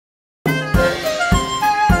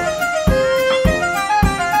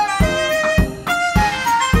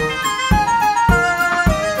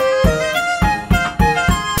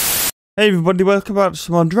Hey everybody, welcome back to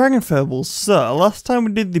some more DragonFable. So, last time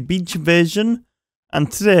we did the beach invasion,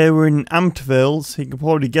 and today we're in Amityvale, so you can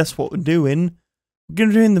probably guess what we're doing. We're going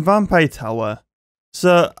to do in the vampire tower.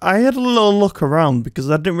 So, I had a little look around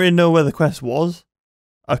because I didn't really know where the quest was.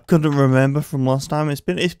 I couldn't remember from last time. It's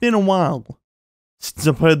been a while since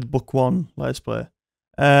I played the book 1 let's play.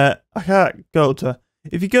 I can't go to...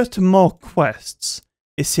 If you go to more quests,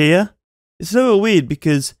 it's here. It's a little weird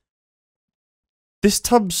because this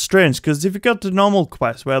tab's strange, because if you go to normal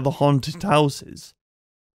quest where the haunted house is,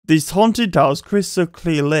 there's haunted house, crystal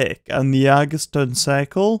clear lake, and the Argostone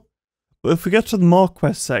circle. But if we get to the more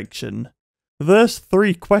quest section, those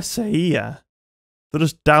 3 quests are here. They're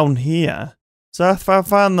just down here. So I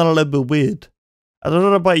find that a little bit weird. I don't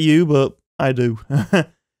know about you, but I do.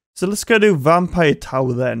 So let's go do Vampire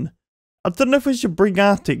Tower then. I don't know if we should bring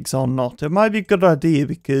Arctics or not. It might be a good idea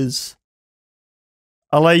because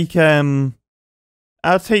I like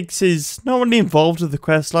Artix is not really involved with the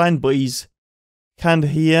quest line, but he's kind of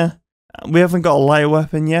here. We haven't got a light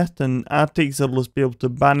weapon yet, and Artix will just be able to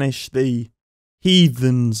banish the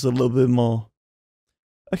heathens a little bit more.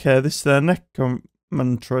 Okay, this is the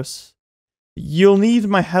necromantress. You'll need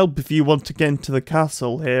my help if you want to get into the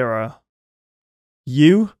castle, Hera.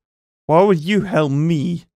 You? Why would you help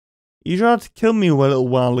me? You tried to kill me a little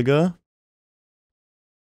while ago.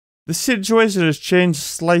 The situation has changed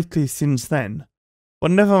slightly since then. But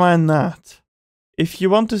never mind that. If you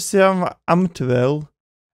want to see Amityvale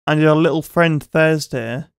and your little friend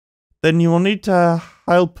Thursday, then you will need to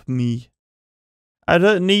help me. I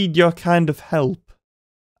don't need your kind of help.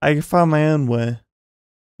 I can find my own way.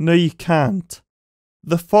 No, you can't.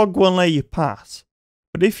 The fog won't let you pass.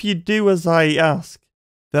 But if you do as I ask,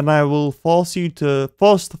 then I will force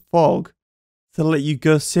the fog to let you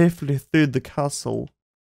go safely through the castle.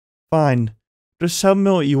 Fine. Just tell me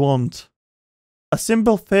what you want. A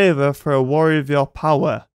simple favour for a warrior of your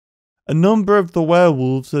power. A number of the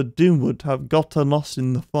werewolves at Doomwood have gotten lost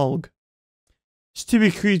in the fog.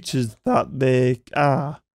 Stupid creatures that they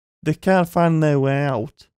are. They can't find their way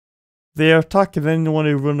out. They are attacking anyone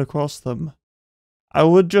who runs across them. I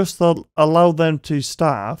would just allow them to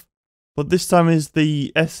starve, but this time is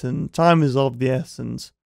the essence. Time is of the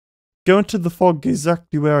essence. Go into the fog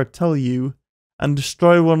exactly where I tell you, and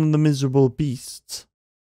destroy one of the miserable beasts.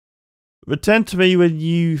 Return to me when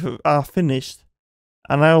you are finished,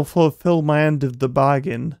 and I will fulfill my end of the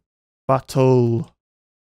bargain. Battle.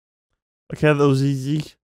 Okay, that was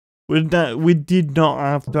easy. We did not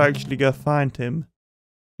have to actually go find him.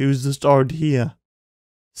 He was just already here.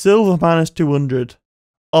 Silver minus 200.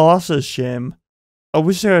 Oh, that's a shame. I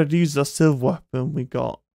wish I had used that silver weapon we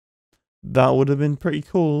got. That would have been pretty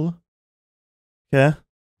cool. Okay.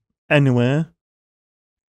 Anyway.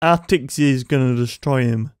 Artix is going to destroy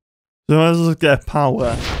him. So I might as well get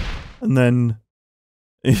power, and then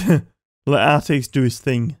let Artix do his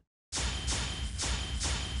thing.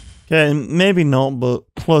 Okay, maybe not, but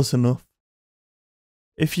close enough.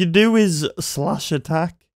 If you do his slash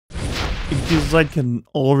attack, it gives like an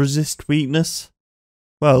all resist weakness.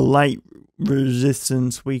 Well, light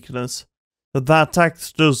resistance weakness. But that attack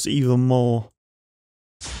does even more.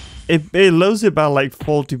 It lowers it by like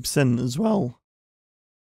 40% as well.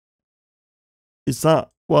 Is that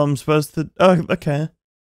what I'm supposed to... Oh, okay.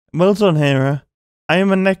 Well done, Hera. I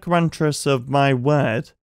am a necromantress of my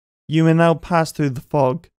word. You may now pass through the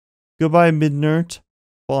fog. Goodbye, Midnurt.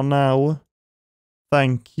 For now.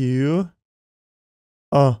 Thank you.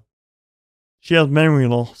 Oh. She has memory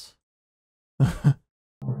loss.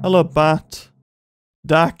 Hello, Bat.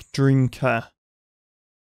 Dark Drinker.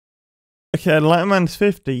 Okay, light minus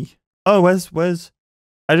 50. Oh, where's...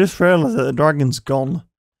 I just realised that the dragon's gone.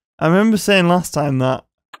 I remember saying last time that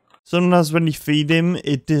sometimes when you feed him,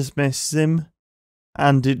 it dismisses him.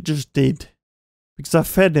 And it just did. Because I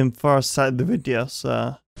fed him before I started the video,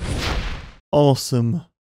 so... Awesome.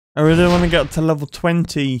 I really want to get to level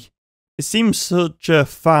 20. It seems such a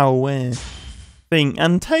far away thing.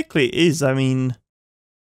 And technically it is, I mean...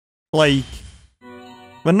 Like...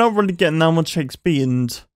 We're not really getting that much XP,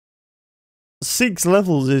 and... 6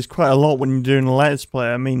 levels is quite a lot when you're doing a let's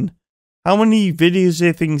play. I mean... How many videos do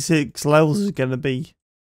you think 6 levels is going to be?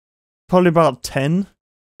 Probably about 10.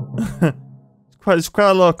 It's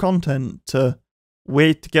quite a lot of content to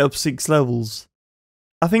wait to get up 6 levels.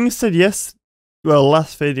 I think I said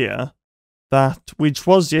last video, that, which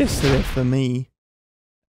was yesterday for me.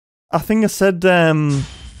 I think I said that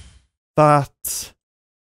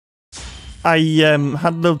I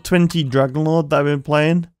had level 20 Dragonlord that I've been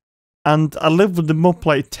playing, and I leveled them up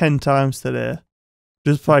like 10 times today.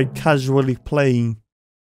 Just by casually playing.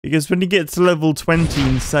 Because when you get to level 20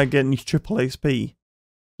 and start getting your triple XP,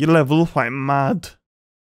 you level up like mad.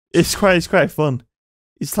 It's quite fun.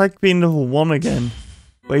 It's like being level 1 again,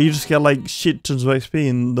 where you just get like shit tons of XP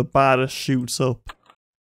and the bar just shoots up.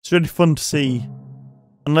 It's really fun to see.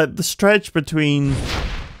 And like the stretch between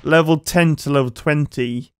level 10 to level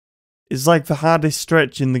 20 is like the hardest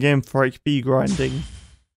stretch in the game for XP grinding.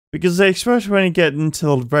 Because especially when you get into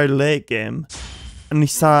the very late game and you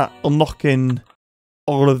start unlocking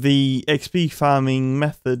all of the XP farming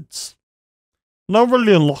methods. Not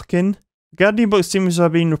really unlocking. Guardian book seems to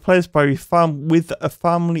have been replaced by with a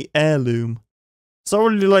family heirloom. It's not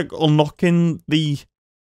really like unlocking the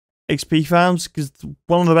XP farms, because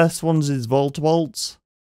one of the best ones is vaults.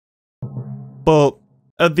 But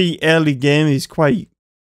at the early game it's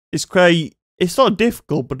not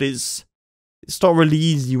difficult, but it's not really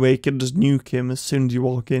easy where you can just nuke him as soon as you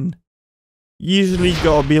walk in. Usually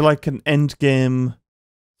gotta be like an end game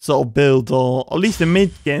sort of build, or at least a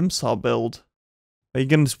mid game sort of build, where you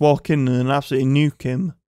can just walk in and absolutely nuke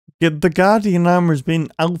him. The Guardian armor has been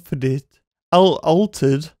altered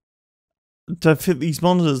to fit these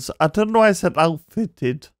monsters. I don't know why I said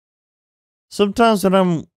outfitted. Sometimes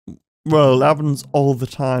when well, it happens all the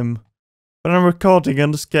time. When I'm recording, I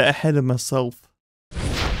just get ahead of myself.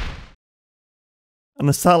 And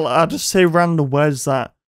I just say random words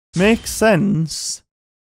that make sense,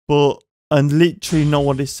 but I literally know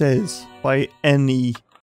what it says by any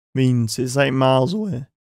means. It's like miles away.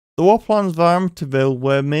 The war plans of Amityvale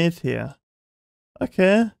were made here.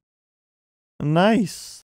 Okay.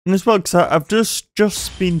 Nice. And as well, because I've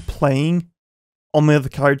just been playing on my other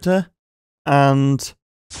character, and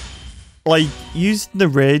like using the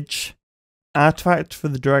Rage artifact for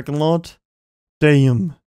the Dragon Lord.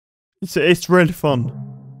 Damn. It's really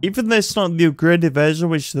fun. Even though it's not the upgraded version,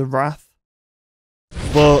 which is the Wrath,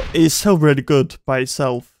 but it's still really good by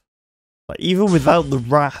itself. Like even without the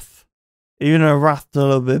Wrath, even though Wrath is a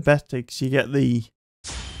little bit better, because you get the,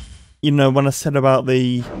 you know, when I said about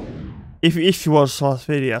the, if you watched the last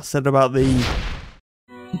video, I said about the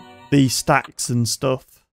stacks and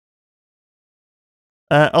stuff.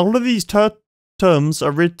 All of these terms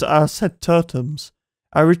are written, I said tertums,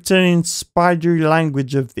 are written in spidery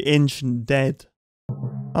language of the ancient dead.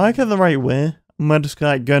 I like it the right way. I'm just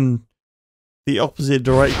gonna go in the opposite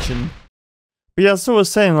direction. But yeah, so I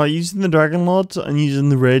was saying, like using the Dragon Lord and using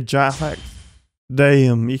the Rage artifact.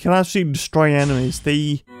 Damn, you can actually destroy enemies.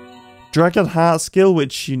 The Dragon Heart skill,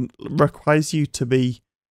 which requires you to be,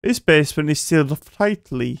 this basement is sealed off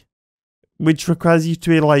tightly, which requires you to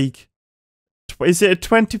be like, is it a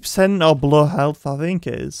 20% or below health? I think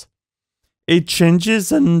it is. It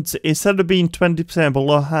changes, and instead of being 20%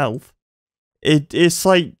 below health, it's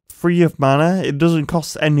like free of mana. It doesn't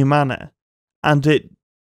cost any mana, and it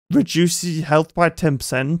reduces your health by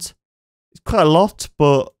 10%. It's quite a lot,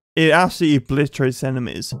 but it absolutely obliterates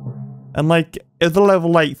enemies. And like at the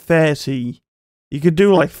level like 30, you could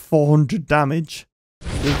do like 400 damage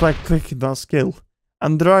just by clicking that skill.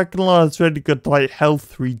 And the Dragon Lord is really good like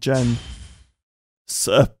health regen.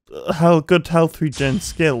 So, good health regen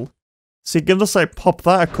skill. So you can just like pop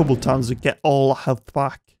that a couple times and get all the health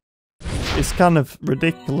back. It's kind of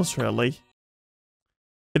ridiculous, really.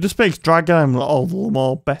 It just makes Dragon all the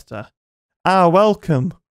more better. Ah,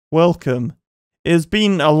 welcome. Welcome. It's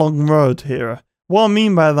been a long road here. What I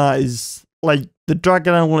mean by that is, like, the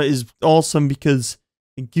Dragon Emblem is awesome because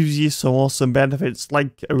it gives you some awesome benefits,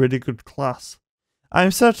 like a really good class.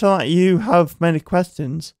 I'm certain that you have many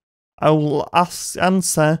questions. I will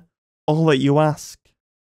answer all that you ask.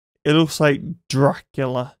 It looks like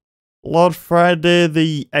Dracula. Lord Friday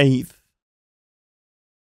the 8th.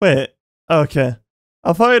 Wait, okay.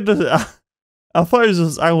 I thought it was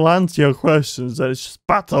just, I will answer your questions and it's just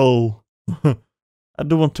battle. I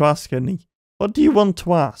don't want to ask any. What do you want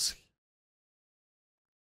to ask?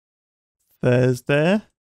 Thursday?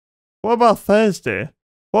 What about Thursday?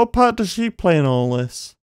 What part does she play in all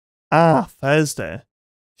this? Ah, Thursday.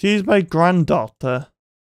 She's my granddaughter.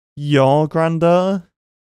 Your granddaughter?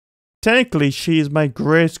 Technically, she is my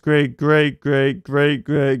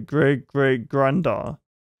great-great-great-great-great-great-great-great-granddaughter.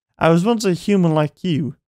 I was once a human like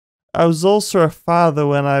you. I was also a father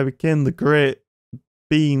when I became the great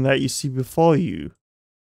being that you see before you.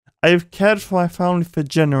 I have cared for my family for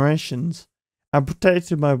generations and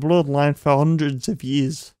protected my bloodline for hundreds of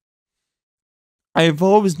years. I have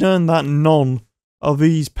always known that none of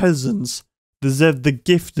these peasants deserve the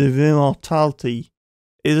gift of immortality.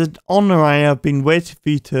 It is an honour I have been waiting for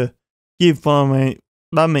you to give one of my,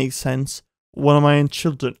 that makes sense, one of my own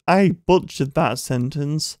children. I butchered that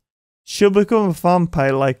sentence. She'll become a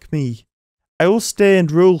vampire like me. I will stay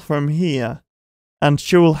and rule from here, and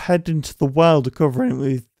she will head into the world covering it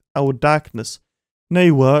with our darkness.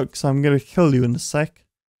 No works, I'm gonna kill you in a sec.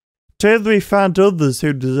 Together we found others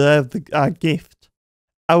who deserve our gift.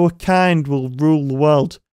 Our kind will rule the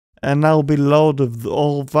world, and I'll be lord of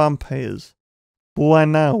all vampires. But why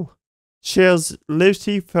now? She has lived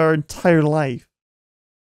here for her entire life.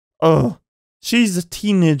 Oh, she's a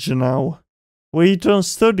teenager now. We've done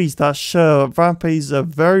studies that show vampires are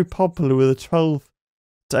very popular with a 12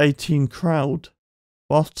 to 18 crowd.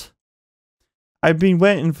 What? I've been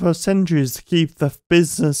waiting for centuries to keep the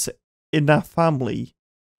business in our family.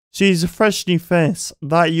 She's a fresh new face,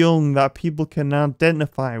 that young that people can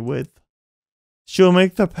identify with. She'll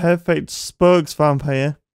make the perfect spokes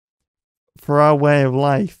vampire for our way of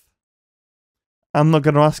life. I'm not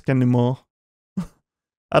going to ask anymore.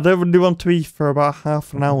 I don't really want to eat for about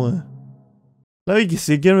half an hour. Let me guess,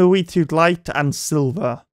 you're going to eat too light and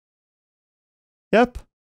silver. Yep.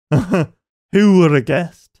 Who would have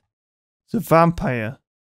guessed? It's a vampire.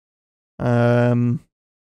 Oh,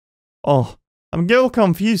 I'm getting all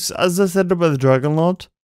confused. As I said about the Dragon Lord,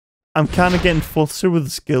 I'm kind of getting flustered with the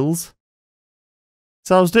skills.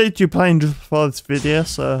 So I was literally playing just before this video,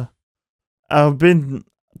 so I've been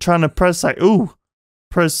trying to press like, ooh,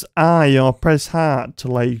 press I or press heart to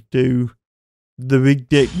like do the big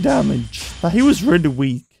dick damage. But he was really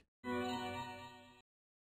weak.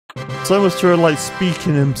 So much for like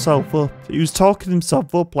speaking himself up. He was talking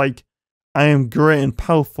himself up like, I am great and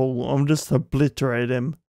powerful, I'm just obliterate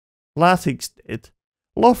him. Latix did.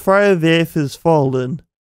 Lord Friday the Eighth has fallen,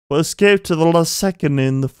 but escaped to the last second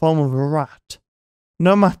in the form of a rat.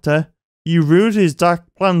 No matter, you ruined his dark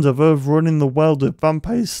plans of overrunning the world of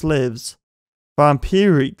vampire slaves.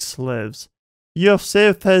 Vampiric slaves. You have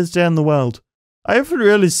saved Thursday and the world. I haven't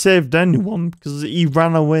really saved anyone, because he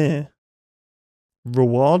ran away.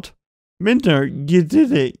 Reward? Midnurt, you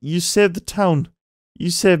did it. You saved the town. You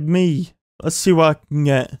saved me. Let's see what I can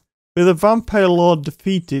get. With the vampire lord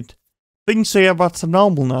defeated, things are back to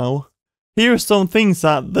normal now. Here are some things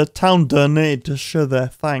that the town donated to show their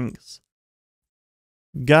thanks.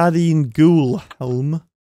 Guardian Ghoul Helm.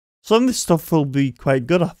 Some of this stuff will be quite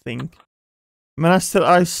good, I think. I mean,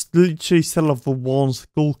 I literally still have the worn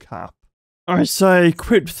skull cap. Alright, so I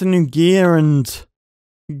equipped the new gear and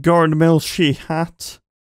got the mill sheet hat.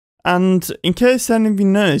 And in case any of you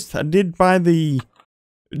noticed, I did buy the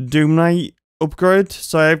Doom Knight upgrade,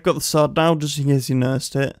 so I've got the sword now, just in case you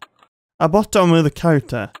noticed it. I bought it on with a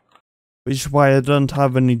character, which is why I don't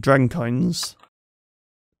have any dragon coins.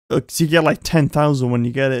 Because you get like 10,000 when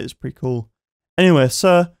you get it, it's pretty cool. Anyway,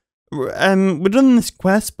 so, we're done this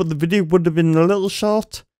quest, but the video would have been a little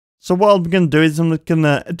short. So what I'm going to do is I'm going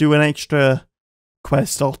to do an extra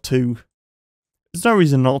quest or two. There's no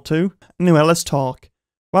reason not to. Anyway, let's talk.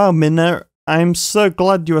 Wow, Midnurt, I'm so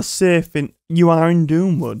glad you are safe you are in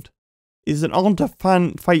Doomwood. It's an honor to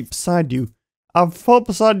fight beside you. I've fought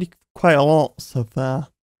beside you quite a lot so far.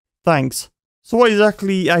 Thanks. So what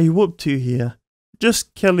exactly are you up to here?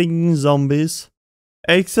 Just killing zombies.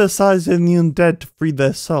 Exercising the undead to free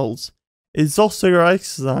their souls. It's also your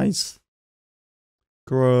exercise.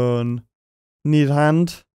 Groan. Need a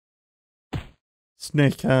hand?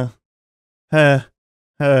 Snicker.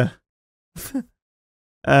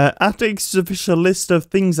 Attic's official list of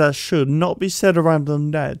things that should not be said around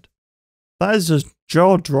undead. That is just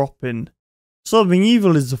jaw-dropping. Something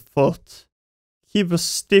evil is afoot. Keep a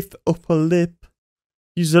stiff upper lip.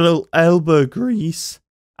 Use a little elbow grease.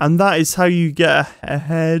 And that is how you get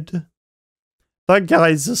ahead. That guy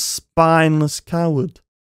is a spineless coward.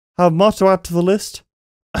 Have more to add to the list?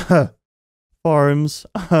 Forums.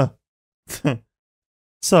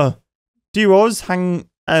 So, do you always hang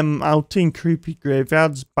out in creepy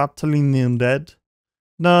graveyards battling the undead?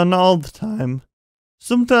 No, not all the time.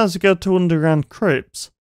 Sometimes I go to underground crypts,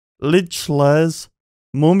 lich lairs,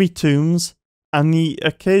 mummy tombs, and the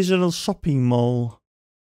occasional shopping mall.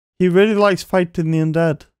 He really likes fighting the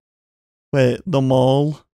undead. Wait, the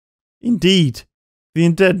mall? Indeed, the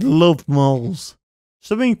undead love malls.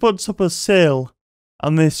 Something puts up a sale,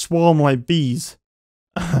 and they swarm like bees.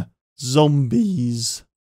 Zombies.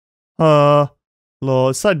 Lord,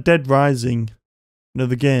 it's like Dead Rising.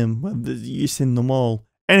 Another game where you're in the mall.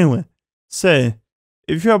 Anyway, say,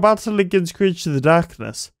 if you're battling against creatures of the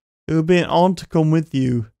darkness, it will be an honor to come with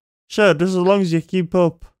you. Sure, just as long as you keep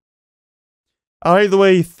up. I like the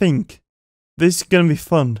way you think. This is gonna be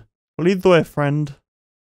fun. Lead the way, friend.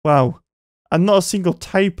 Wow, and not a single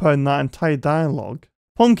typo in that entire dialogue.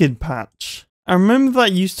 Pumpkin Patch. I remember that I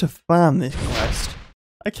used to farm this quest.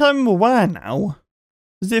 I can't remember why now.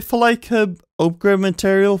 Was it for like a upgrade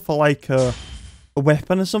material for like a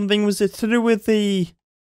weapon or something? Was it to do with the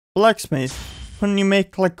blacksmith? Couldn't you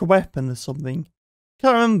make like a weapon or something?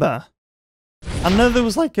 Can't remember. I know there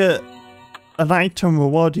was like an item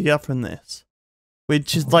reward you get from this,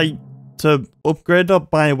 which is like to upgrade or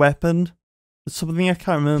buy a weapon. It's something I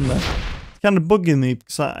can't remember. It's kind of bugging me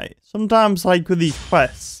because sometimes like with these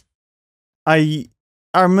quests, I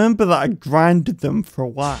remember that I grinded them for a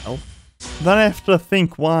while. Then I have to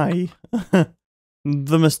think why.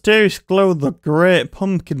 The mysterious glow of the great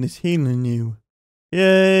pumpkin is healing you.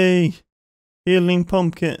 Yay! Healing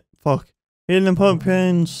pumpkin. Fuck. Healing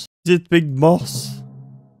pumpkins. Is it the big boss?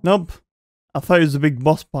 Nope. I thought it was a big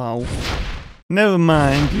boss battle. Never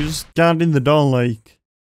mind, you just guarding the door like.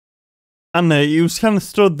 And he was kind of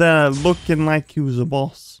stood there looking like he was a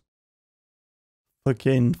boss.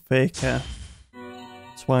 Fucking faker.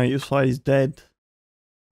 That's why he's dead.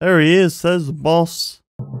 There he is, there's the boss.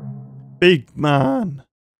 Big man.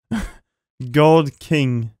 God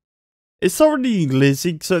King. It's already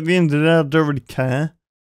lazy because at the end of the day I don't really care.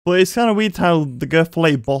 But it's kind of weird how they go for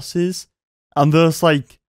like bosses. And there's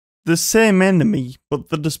like the same enemy, but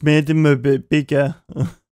they just made him a bit bigger.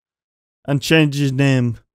 And changed his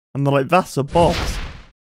name. And they're like, that's a boss.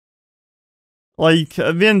 Like,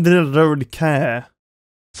 at the end of the day I don't really care.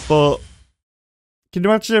 But can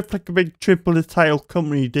you imagine if like a big AAA title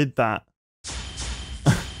company did that?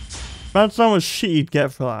 Imagine how much shit you'd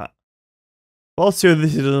get for that. But also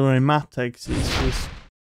this doesn't really matter because it's just,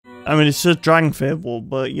 I mean it's just DragonFable,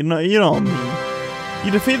 but you know what I mean.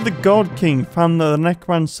 You defeat the God King, found that the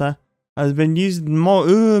Necromancer has been using more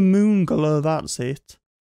moon glow, that's it,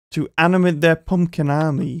 to animate their pumpkin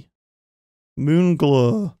army. Moon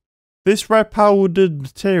glow. This red powdered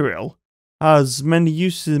material has many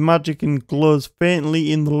uses in magic and glows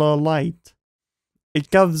faintly in the low light. It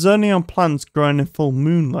gathers only on plants growing in full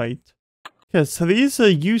moonlight. Okay, so there is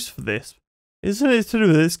a use for this. Isn't it to do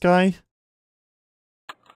with this guy?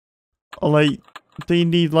 Or like, do you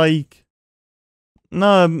need like...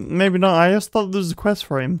 No, maybe not. I just thought there was a quest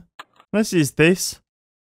for him. Unless it's this.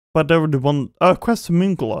 But I don't really want... Oh, quest for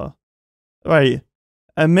Moonglow. Right.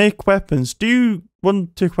 And make weapons. Do you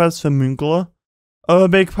want to quest for Moonglow? Oh,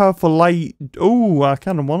 make powerful light... Oh, I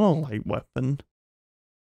kind of want a light weapon.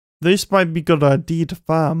 This might be a good idea to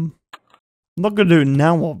farm. I'm not going to do it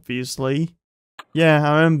now, obviously. Yeah,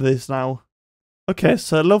 I remember this now. Okay,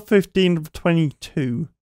 so level 15 of 22.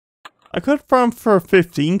 I could farm for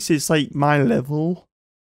 15 because it's like my level.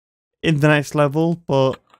 In the next level,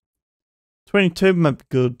 but 22 might be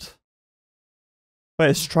good. Wait,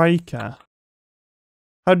 a striker.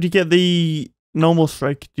 How do you get the normal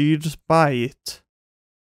striker? Do you just buy it?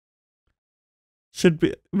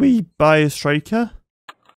 Should we buy a striker?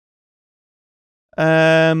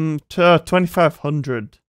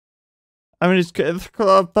 2500. I mean, that's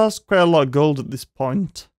quite a lot of gold at this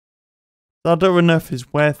point. I don't really know if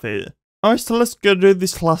it's worth it. Alright, so let's go do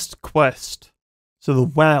this last quest. So the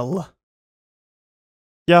well.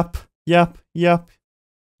 Yep.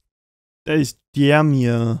 There's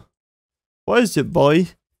Diamio. What is it, boy?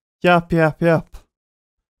 Yep.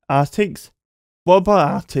 Arctics? What about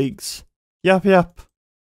Arctics? Yep.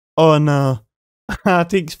 Oh no.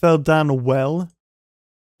 Arctics fell down a well.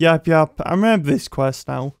 Yep. I remember this quest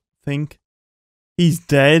now, I think. He's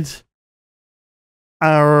dead.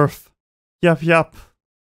 Arf. Yep.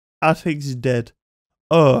 Arctics is dead.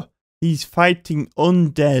 Oh, he's fighting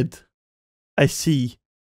undead. I see.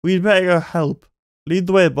 We'd better go help. Lead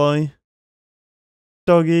the way, boy.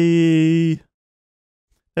 Doggy.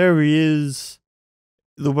 There he is.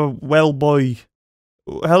 The well boy.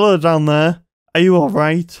 Hello down there. Are you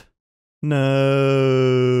alright?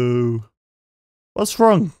 No. What's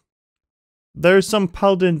wrong? There is some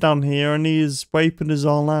paladin down here and he is wiping us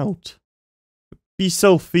all out. Be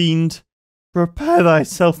so, fiend. Prepare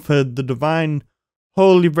thyself for the divine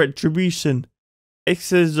holy retribution.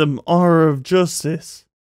 Exorcism, horror of justice.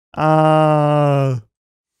 It's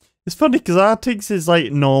funny because Arctics is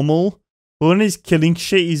like normal, but when he's killing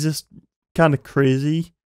shit, he's just kind of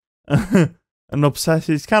crazy and obsessed.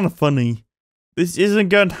 It's kind of funny. This isn't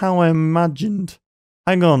going how I imagined.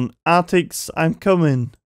 Hang on, Arctics, I'm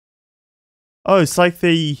coming. Oh, it's like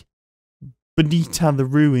the Benita the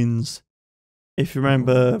Ruins, if you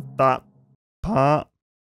remember that part.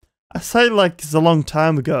 I say like it's a long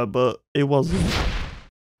time ago, but it wasn't.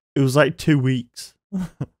 It was like 2 weeks.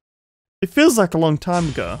 It feels like a long time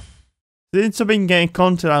ago. Since I've been getting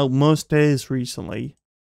content out most days recently,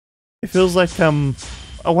 it feels like oh,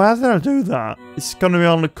 why did I do that? It's gonna be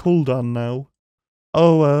on a cooldown now.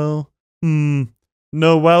 Oh well.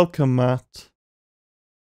 No welcome, Matt.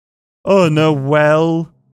 Oh no,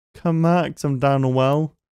 well. Come back, 'cause I'm down a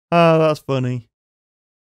well. Ah, that's funny.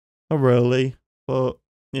 Not really, but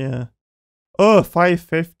yeah. Oh,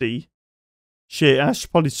 550. Shit, I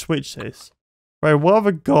should probably switch this. Right, what have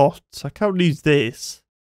I got? I can't use this.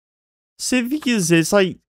 See, the thing is, it's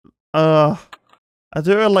like, I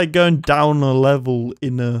do like going down a level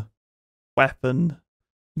in a weapon.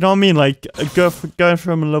 You know what I mean? Like, going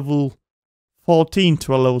from a level 14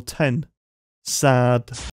 to a level 10.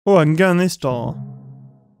 Sad. Oh, I can go in this door.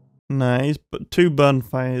 Nice, but 2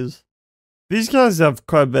 bonfires. These guys have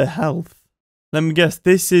quite a bit of health. Let me guess,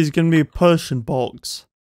 this is going to be a potion box.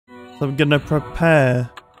 So I'm going to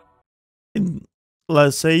prepare.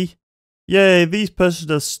 Let's see. Yeah, these potions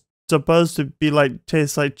are supposed to be like,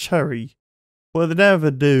 taste like cherry. But they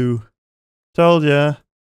never do. Told ya.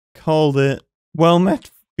 Called it. Well met,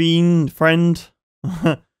 fiend friend.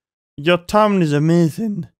 Your timing is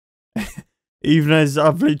amazing. Even as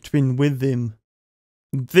I've literally been with him.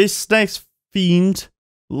 This next fiend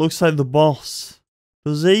looks like the boss.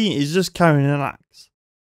 Does he? He's just carrying an axe.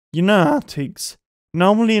 You know, Attics.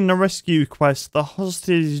 Normally in a rescue quest, the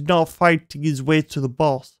hostage is not fighting his way to the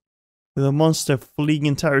boss. With a monster fleeing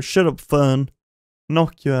in terror. Shut up, Fern.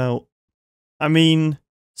 Knock you out. I mean,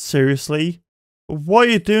 seriously? What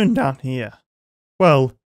are you doing down here?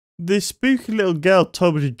 Well, this spooky little girl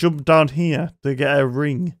told me to jump down here to get a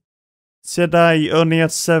ring. Said I only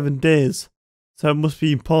had 7 days, so it must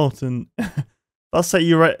be important. That's like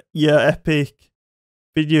your epic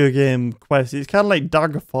video game quest. It's kind of like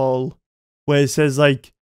Daggerfall, where it says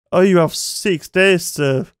like, oh, you have 6 days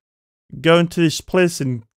to go into this place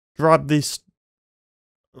and grab this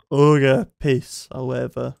ogre piss or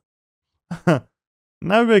whatever.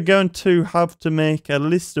 Now we're going to have to make a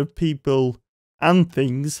list of people and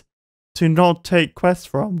things to not take quests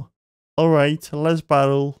from. Alright, let's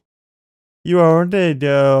battle. You already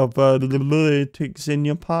have lunatics in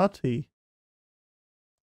your party.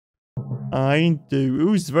 I do.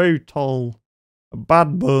 Who's very tall?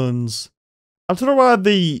 Bad Bones. I don't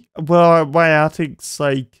know why Attic's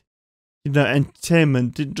like, you know,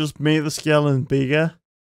 entertainment didn't just make the skeleton bigger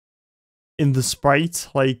in the sprite,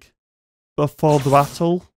 like before the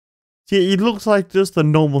battle. See, he looks like just a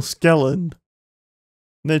normal skeleton.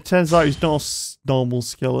 And it turns out he's not a normal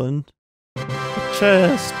skeleton. A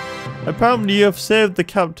chest. Apparently you have saved the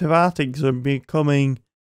captive Attics from becoming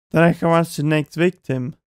the next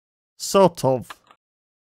victim. Sort of.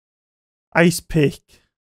 Ice pick.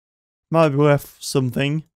 Might be worth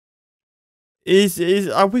something.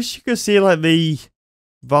 I wish you could see like the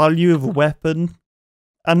value of a weapon.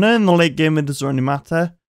 I know in the late game it doesn't really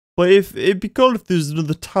matter. But it'd be cool if there's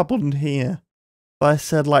another tab on here. But I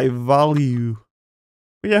said like value.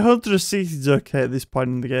 But yeah, 160 is okay at this point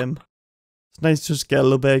in the game. It's nice to just get a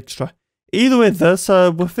little bit extra. Either way though,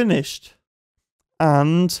 so we're finished.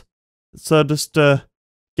 And so just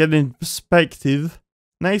get in perspective.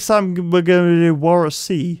 Next time we're going to do War at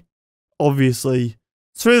Sea. Obviously.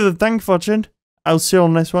 So thanks for watching. I'll see you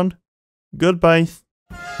on the next one. Goodbye.